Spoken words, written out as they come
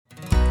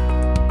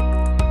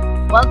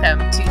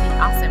Welcome to the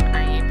Awesome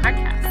IEA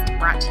Podcast,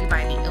 brought to you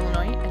by the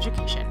Illinois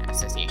Education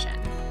Association.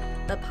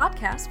 The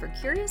podcast for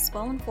curious,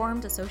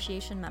 well-informed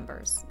association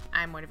members.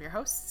 I'm one of your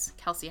hosts,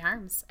 Kelsey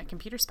Harms, a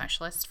computer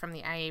specialist from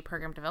the IEA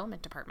Program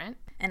Development Department.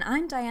 And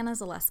I'm Diana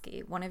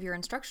Zaleski, one of your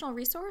instructional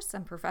resource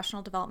and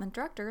professional development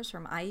directors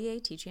from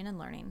IEA Teaching and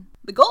Learning.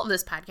 The goal of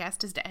this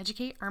podcast is to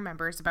educate our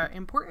members about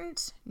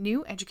important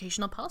new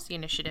educational policy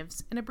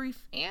initiatives in a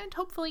brief and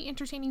hopefully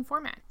entertaining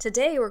format.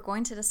 Today, we're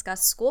going to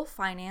discuss school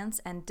finance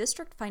and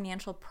district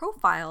financial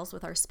profiles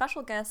with our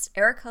special guest,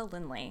 Erika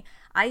Lindley,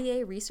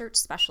 IEA Research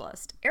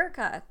Specialist.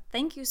 Erika,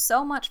 thank you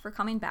so much for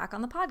coming back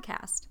on the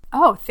podcast.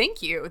 Oh,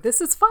 thank you.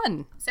 This is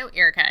fun. So,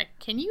 Erika,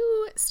 can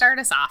you start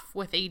us off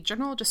with a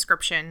general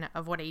description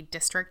of what a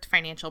district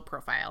financial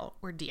profile,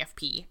 or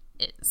DFP,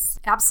 is?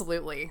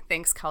 Absolutely.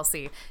 Thanks,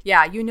 Kelsey.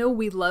 Yeah, you know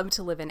we love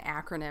to live in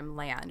acronym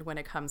land when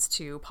it comes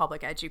to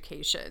public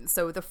education.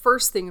 So the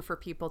first thing for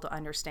people to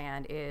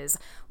understand is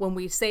when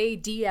we say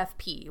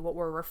DFP, what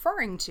we're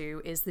referring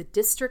to is the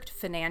District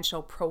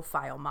Financial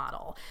Profile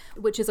Model,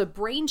 which is a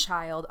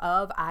brainchild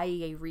of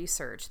IEA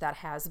Research that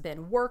has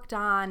been worked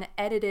on,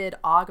 edited,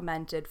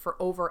 augmented for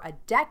over a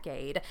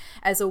decade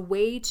as a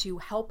way to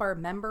help our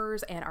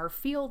members and our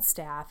field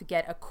staff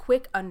get a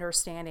quick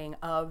understanding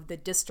of the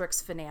district's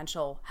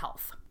financial health.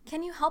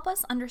 Can you help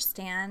us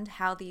understand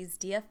how these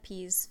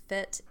DFPs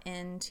fit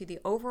into the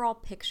overall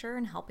picture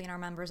in helping our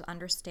members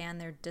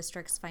understand their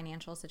district's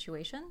financial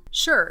situation?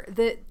 Sure.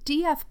 The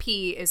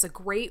DFP is a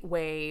great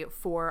way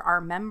for our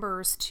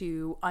members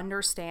to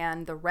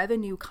understand the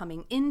revenue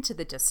coming into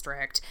the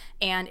district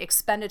and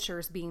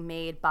expenditures being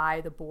made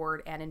by the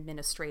board and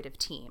administrative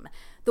team.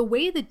 The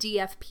way the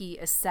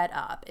DFP is set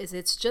up is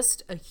it's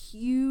just a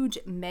huge,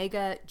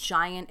 mega,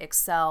 giant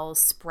Excel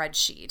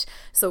spreadsheet.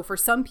 So for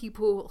some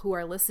people who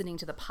are listening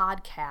to the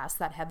podcast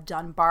that have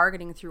done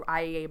bargaining through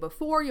IEA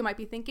before, you might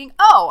be thinking,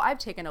 oh, I've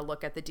taken a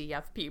look at the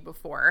DFP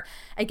before.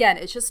 Again,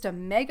 it's just a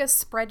mega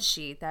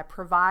spreadsheet that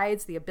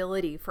provides the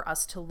ability for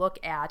us to look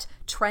at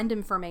trend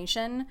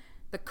information,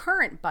 the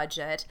current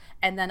budget,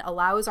 and then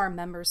allows our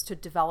members to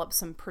develop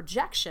some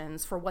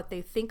projections for what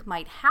they think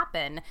might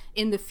happen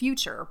in the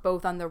future,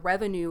 both on the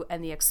revenue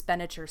and the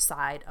expenditure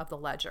side of the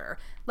ledger.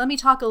 Let me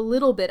talk a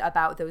little bit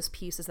about those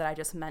pieces that I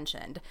just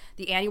mentioned: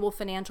 the annual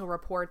financial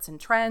reports and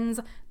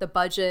trends, the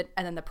budget,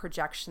 and then the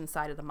projection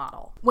side of the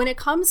model. When it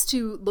comes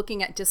to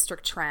looking at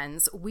district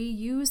trends, we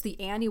use the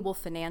annual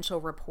financial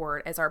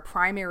report as our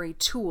primary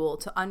tool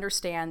to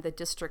understand the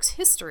district's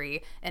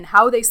history and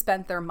how they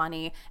spent their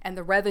money and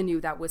the revenue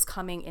that was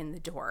coming in the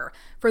door.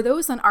 For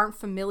those that aren't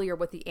familiar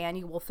with the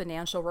annual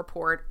financial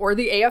report, or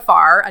the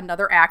AFR,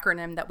 another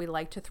acronym that we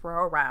like to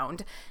throw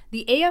around,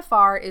 the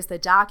AFR is the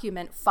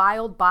document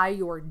filed by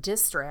your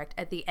district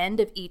at the end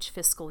of each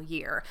fiscal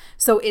year.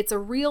 So it's a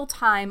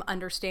real-time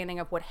understanding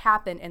of what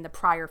happened in the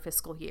prior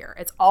fiscal year.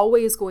 It's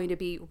always going to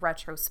be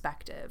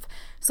retrospective.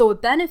 So a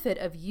benefit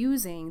of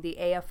using the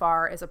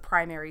AFR as a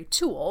primary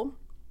tool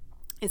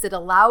is it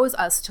allows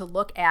us to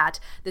look at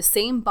the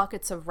same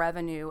buckets of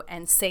revenue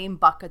and same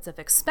buckets of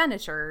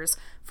expenditures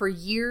for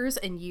years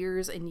and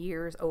years and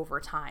years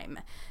over time.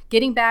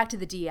 Getting back to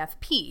the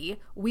DFP,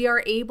 we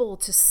are able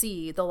to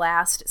see the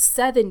last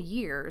 7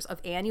 years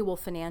of annual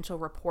financial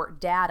report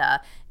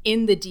data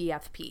in the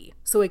DFP.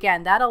 So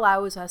again, that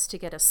allows us to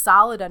get a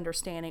solid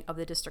understanding of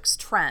the district's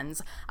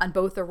trends on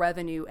both the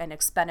revenue and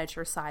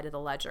expenditure side of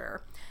the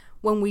ledger.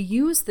 When we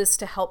use this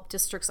to help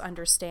districts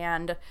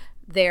understand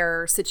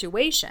their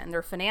situation,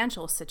 their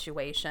financial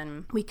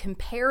situation, we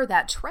compare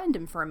that trend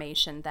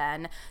information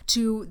then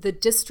to the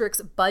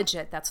district's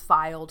budget that's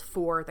filed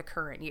for the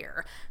current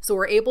year. So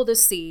we're able to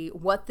see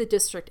what the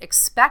district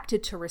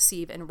expected to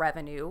receive in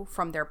revenue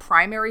from their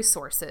primary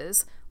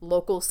sources,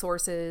 local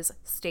sources,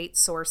 state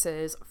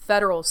sources,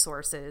 federal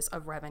sources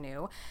of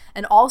revenue,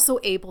 and also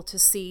able to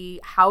see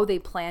how they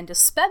plan to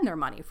spend their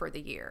money for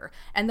the year.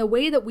 And the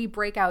way that we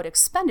break out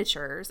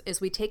expenditures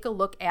is we take a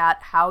look at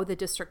how the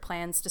district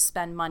plans to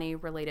spend money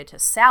related to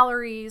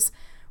salaries,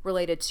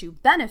 related to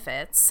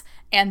benefits,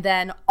 and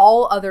then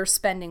all other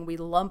spending we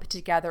lump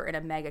together in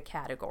a mega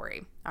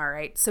category. All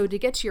right, so to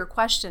get to your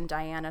question,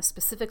 Diana,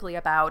 specifically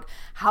about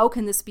how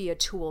can this be a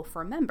tool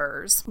for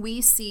members, we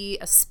see,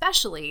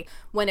 especially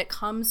when it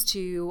comes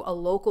to a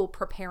local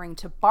preparing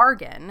to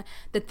bargain,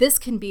 that this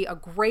can be a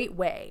great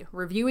way.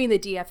 Reviewing the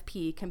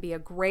DFP can be a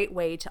great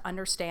way to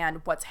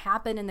understand what's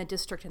happened in the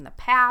district in the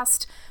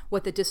past,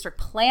 what the district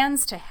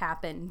plans to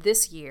happen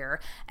this year,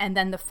 and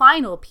then the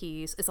final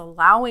piece is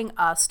allowing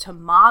us to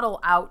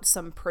model out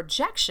some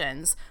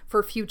projections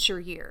for future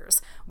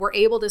years. We're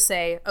able to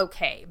say,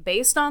 okay,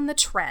 based on the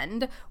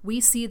trend, we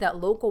see that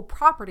local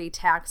property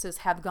taxes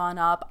have gone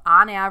up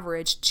on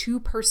average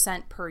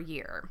 2% per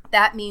year.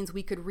 That means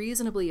we could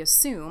reasonably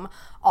assume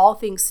all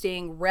things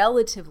staying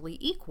relatively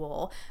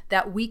equal,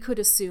 that we could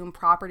assume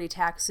property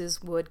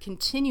taxes would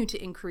continue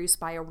to increase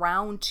by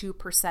around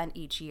 2%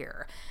 each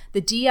year.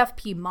 The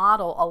DFP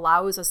model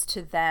allows us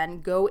to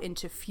then go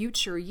into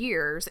future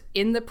years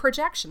in the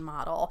projection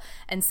model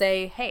and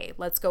say, hey,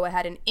 let's go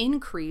ahead and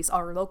increase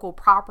our local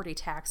property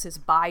taxes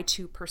by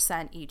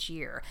 2% each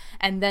year,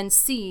 and then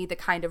see the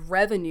kind of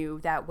revenue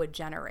that would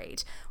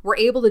generate. We're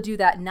able to do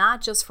that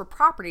not just for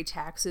property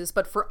taxes,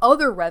 but for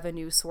other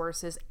revenue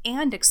sources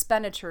and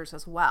expenditures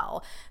as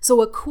well.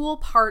 So a cool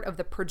part of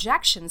the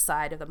projection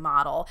side of the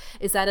model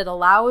is that it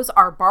allows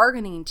our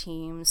bargaining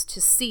teams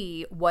to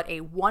see what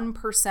a 1%,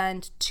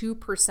 2%,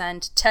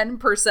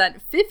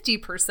 10%,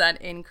 50%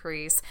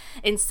 increase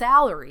in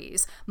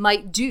salaries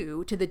might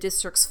do to the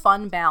district's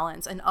fund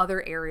balance and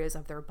other areas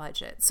of their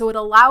budget. So it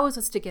allows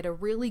us to get a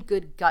really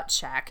good gut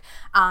check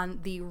on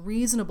the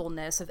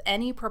reasonableness of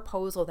any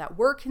proposal that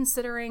we're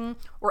considering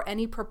or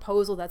any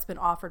proposal that's been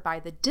offered by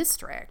the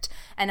district,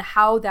 and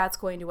how that's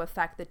going to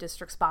affect the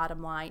district's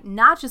bottom line,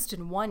 not just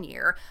in one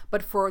year,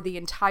 but for the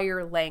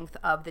entire length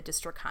of the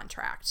district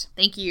contract.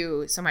 Thank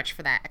you so much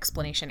for that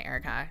explanation,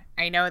 Erika.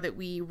 I know that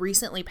we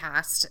recently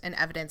passed an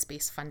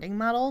evidence-based funding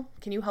model.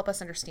 Can you help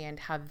us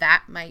understand how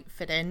that might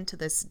fit into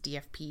this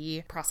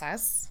DFP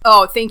process?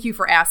 Oh, thank you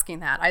for asking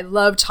that. I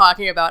love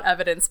talking about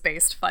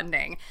evidence-based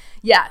funding.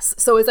 Yes,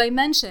 so as I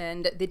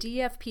mentioned, the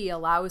DFP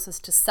allows us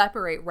to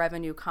separate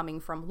revenue coming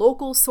from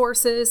local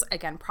sources,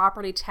 again,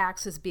 property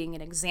taxes being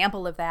an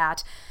example of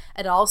that.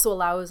 It also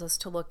allows us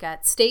to look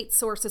at state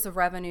sources of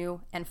revenue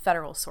and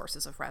federal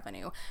sources of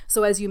revenue.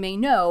 So as you may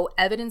know,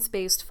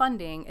 evidence-based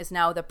funding is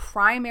now the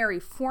primary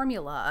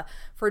formula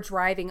for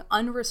driving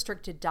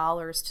unrestricted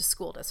dollars to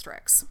school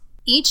districts.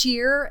 Each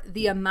year,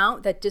 the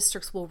amount that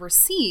districts will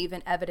receive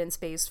in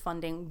evidence-based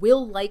funding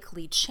will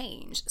likely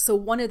change. So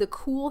one of the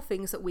cool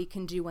things that we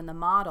can do in the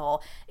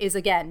model is,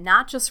 again,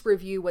 not just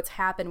review what's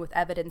happened with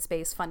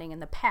evidence-based funding in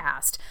the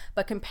past,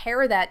 but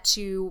compare that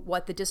to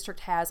what the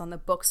district has on the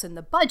books in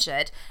the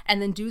budget, and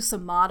then do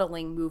some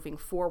modeling moving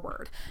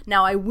forward.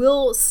 Now, I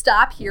will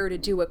stop here to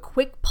do a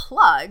quick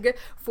plug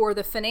for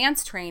the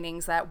finance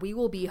trainings that we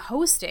will be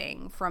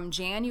hosting from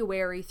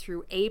January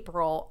through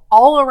April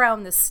all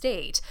around the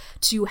state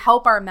to help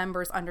our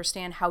members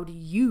understand how to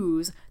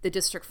use the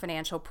district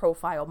financial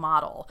profile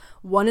model.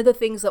 One of the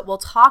things that we'll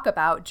talk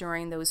about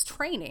during those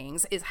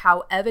trainings is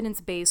how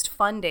evidence-based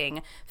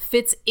funding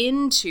fits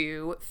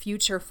into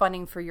future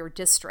funding for your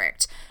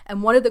district.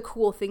 And one of the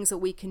cool things that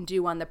we can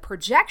do on the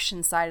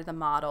projection side of the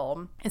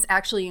model is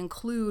actually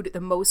include the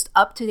most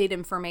up-to-date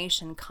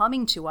information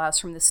coming to us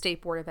from the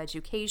State Board of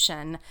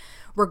Education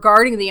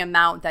regarding the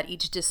amount that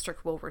each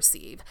district will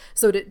receive.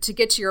 So to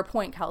get to your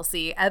point,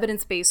 Kelsey,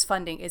 evidence-based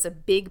funding is a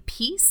big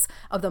piece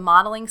of the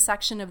modeling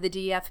section of the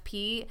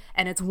DFP,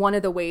 and it's one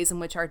of the ways in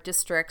which our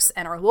districts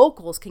and our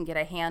locals can get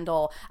a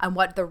handle on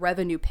what the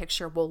revenue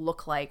picture will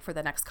look like for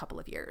the next couple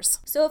of years.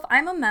 So if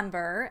I'm a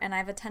member and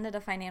I've attended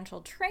a financial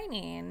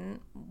training,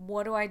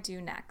 what do I do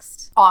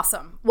next?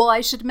 Awesome. Well, I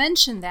should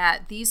mention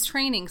that these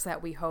trainings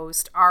that we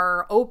host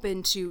are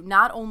open to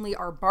not only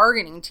our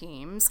bargaining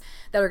teams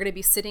that are going to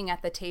be sitting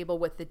at the table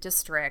with the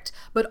district,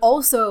 but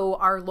also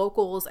our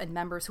locals and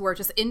members who are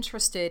just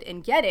interested in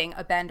getting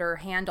a better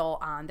handle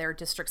on their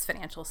district's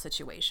financial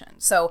situation.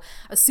 So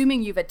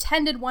assuming you've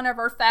attended one of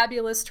our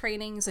fabulous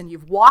trainings and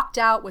you've walked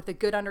out with a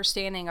good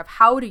understanding of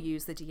how to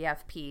use the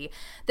DFP,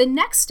 the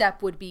next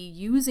step would be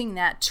using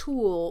that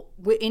tool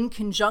in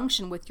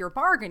conjunction with your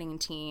bargaining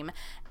team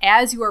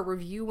as you are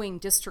reviewing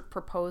district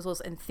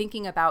proposals and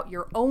thinking about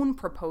your own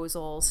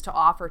proposals to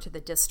offer to the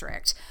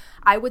district.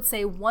 I would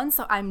say once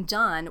I'm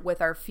done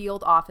with our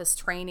field office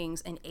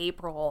trainings in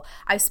April,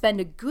 I spend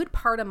a good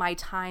part of my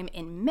time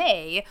in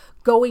May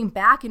going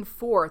back and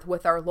forth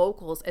with our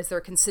locals as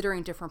they're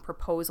considering different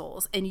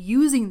proposals and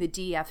using the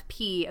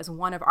DFP as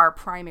one of our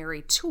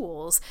primary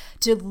tools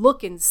to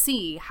look and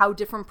see how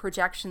different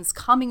projections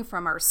coming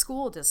from our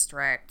school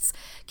districts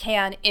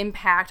can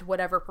impact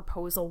whatever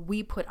proposal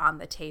we put on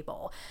the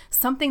table.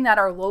 Something that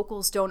our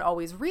locals don't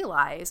always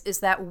realize is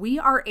that we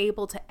are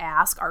able to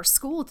ask our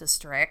school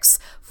districts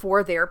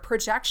for their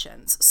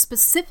projections,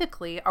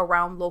 specifically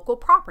around local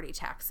property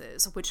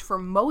taxes, which for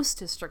most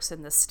districts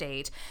in the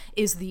state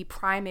is the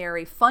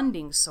primary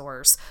funding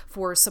source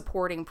for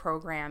supporting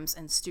programs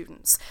and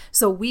students.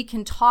 So we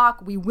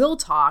will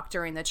talk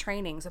during the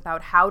trainings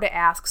about how to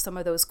ask some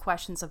of those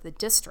questions of the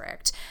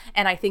district.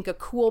 And I think a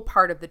cool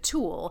part of the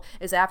tool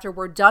is after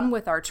we're done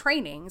with our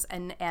trainings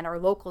and our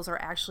locals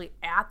are actually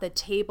at the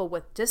table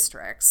with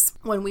districts,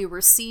 when we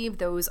receive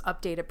those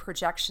updated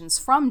projections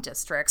from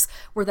districts,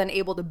 we're then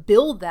able to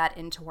build that that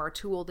into our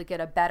tool to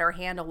get a better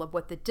handle of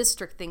what the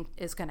district think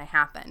is going to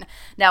happen.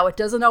 Now, it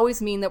doesn't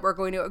always mean that we're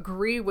going to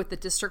agree with the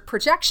district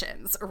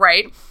projections,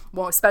 right?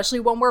 Well, especially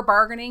when we're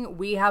bargaining,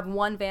 we have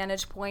one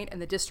vantage point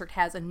and the district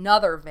has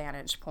another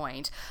vantage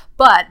point.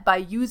 But by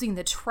using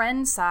the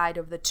trend side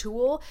of the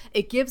tool,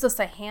 it gives us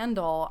a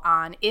handle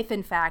on if,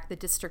 in fact, the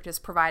district is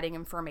providing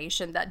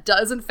information that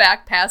does, in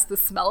fact, pass the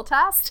smell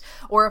test,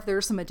 or if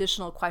there's some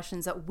additional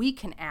questions that we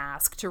can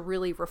ask to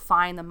really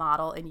refine the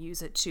model and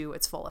use it to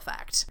its full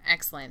effect.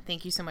 Excellent.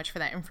 Thank you so much for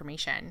that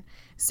information.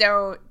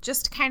 So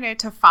just kind of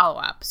to follow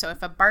up, so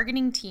if a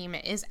bargaining team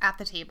is at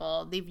the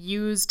table, they've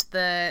used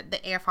the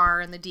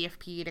AFR and the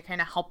DFP to kind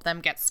of help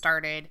them get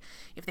started.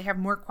 If they have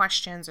more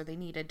questions or they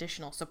need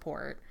additional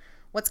support,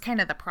 what's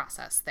kind of the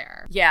process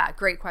there? Yeah,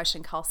 great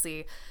question,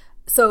 Kelsey.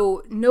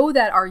 So know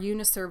that our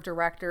UniServe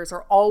directors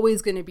are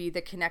always going to be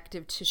the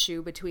connective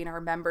tissue between our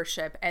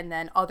membership and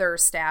then other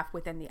staff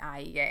within the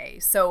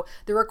IEA. So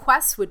the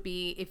request would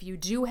be, if you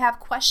do have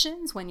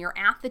questions when you're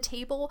at the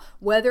table,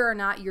 whether or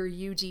not your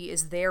UD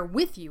is there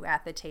with you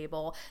at the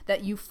table,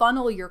 that you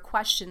funnel your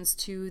questions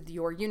to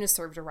your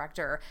UniServe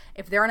director.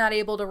 If they're not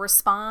able to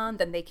respond,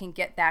 then they can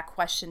get that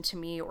question to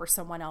me or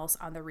someone else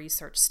on the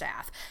research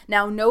staff.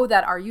 Now know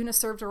that our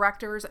UniServe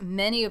directors,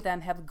 many of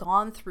them have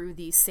gone through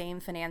these same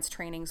finance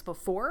trainings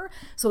before,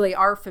 so they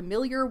are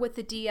familiar with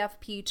the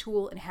DFP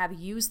tool and have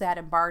used that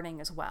in bargaining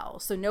as well.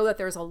 So know that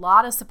there's a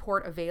lot of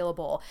support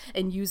available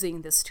in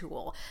using this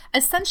tool.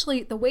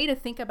 Essentially, the way to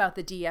think about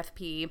the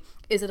DFP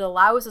is it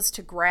allows us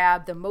to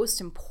grab the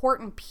most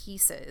important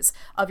pieces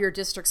of your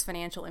district's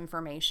financial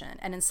information.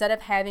 And instead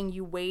of having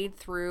you wade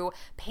through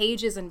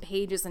pages and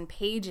pages and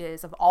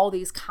pages of all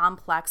these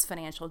complex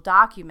financial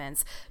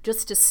documents,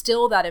 just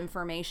distill that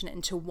information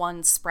into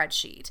one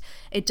spreadsheet.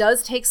 It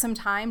does take some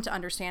time to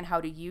understand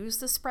how to use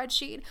the spreadsheet,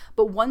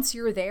 but once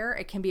you're there,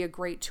 it can be a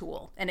great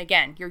tool. And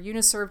again, your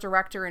UniServe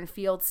director and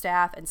field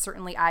staff, and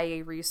certainly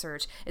IEA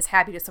Research, is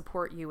happy to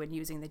support you in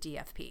using the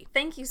DFP.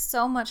 Thank you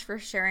so much for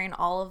sharing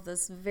all of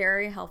this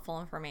very helpful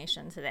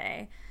information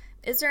today.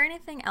 Is there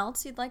anything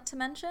else you'd like to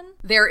mention?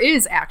 There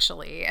is,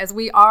 actually. As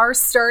we are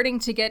starting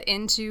to get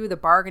into the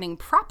bargaining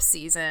prep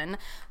season,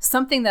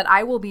 something that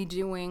I will be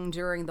doing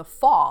during the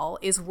fall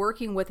is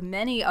working with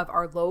many of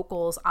our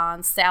locals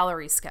on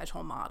salary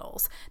schedule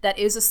models. That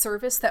is a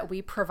service that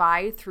we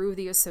provide through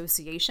the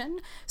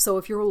association. So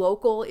if your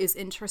local is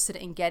interested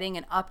in getting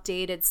an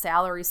updated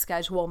salary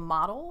schedule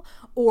model,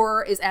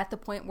 or is at the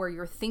point where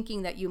you're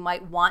thinking that you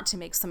might want to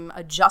make some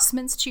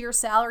adjustments to your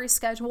salary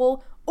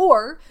schedule,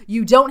 or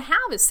you don't have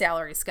a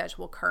salary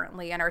schedule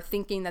currently and are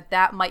thinking that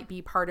that might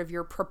be part of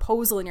your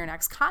proposal in your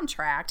next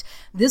contract,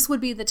 this would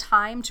be the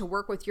time to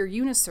work with your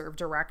UniServe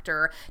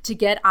director to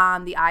get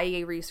on the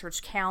IEA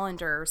Research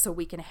calendar so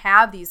we can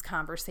have these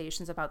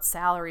conversations about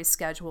salary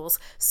schedules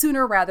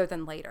sooner rather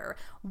than later.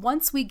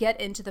 Once we get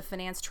into the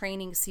finance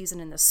training season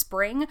in the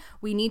spring,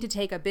 we need to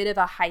take a bit of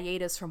a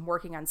hiatus from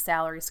working on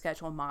salary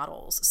schedule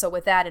models. So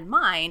with that in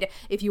mind,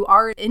 if you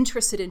are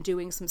interested in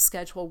doing some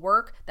schedule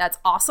work, that's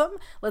awesome.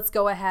 Let's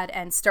go ahead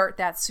and start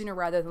that sooner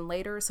rather than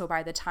later. So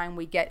by the time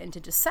we get into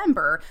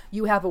December,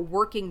 you have a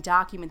working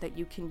document that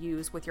you can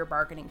use with your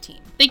bargaining team.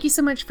 Thank you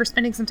so much for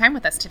spending some time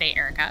with us today,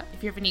 Erika.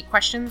 If you have any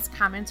questions,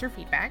 comments, or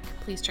feedback,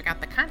 please check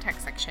out the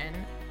contact section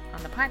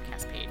on the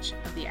podcast page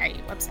of the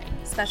IEA website.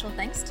 Special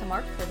thanks to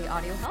Mark for the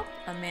audio help,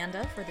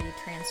 Amanda for the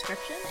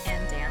transcription,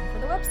 and Dan for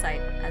the website.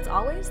 As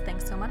always,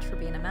 thanks so much for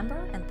being a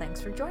member, and thanks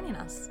for joining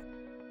us.